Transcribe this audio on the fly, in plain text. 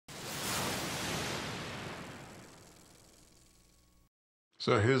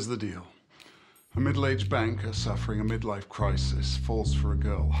So here's the deal. A middle-aged banker suffering a midlife crisis falls for a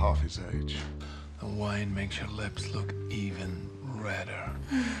girl half his age. The wine makes your lips look even redder.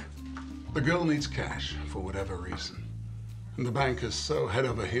 The girl needs cash for whatever reason. And the banker's so head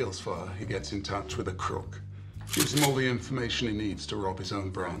over heels for her, he gets in touch with a crook. Gives him all the information he needs to rob his own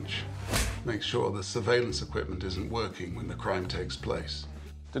branch. Make sure the surveillance equipment isn't working when the crime takes place.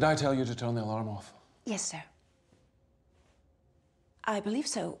 Did I tell you to turn the alarm off? Yes, sir. I believe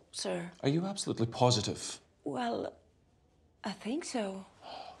so, sir. Are you absolutely positive? Well, I think so.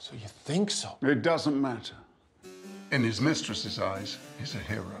 So you think so? It doesn't matter. In his mistress's eyes, he's a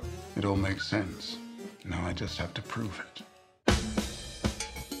hero. It all makes sense. Now I just have to prove it.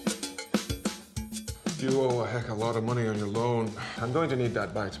 You owe a heck of a lot of money on your loan. I'm going to need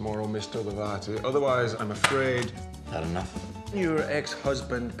that by tomorrow, Mr. Levati. Otherwise, I'm afraid... That enough? Your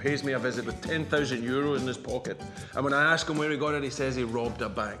ex-husband pays me a visit with 10,000 euros in his pocket. And when I ask him where he got it, he says he robbed a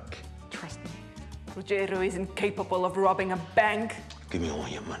bank. Trust me, Ruggiero isn't capable of robbing a bank. Give me all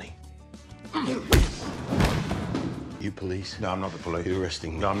your money. You police? No, I'm not the police. You're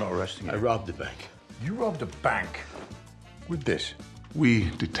arresting me. No, I'm not arresting you. I robbed the bank. You robbed a bank? With this? We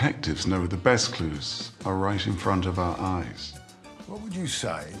detectives know the best clues are right in front of our eyes. What would you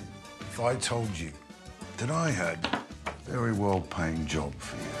say if I told you that I had a very well-paying job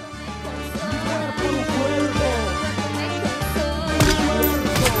for you?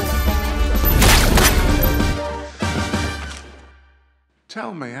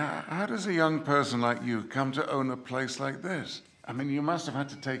 Tell me, how does a young person like you come to own a place like this? I mean, you must have had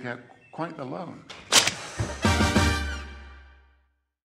to take out quite the loan.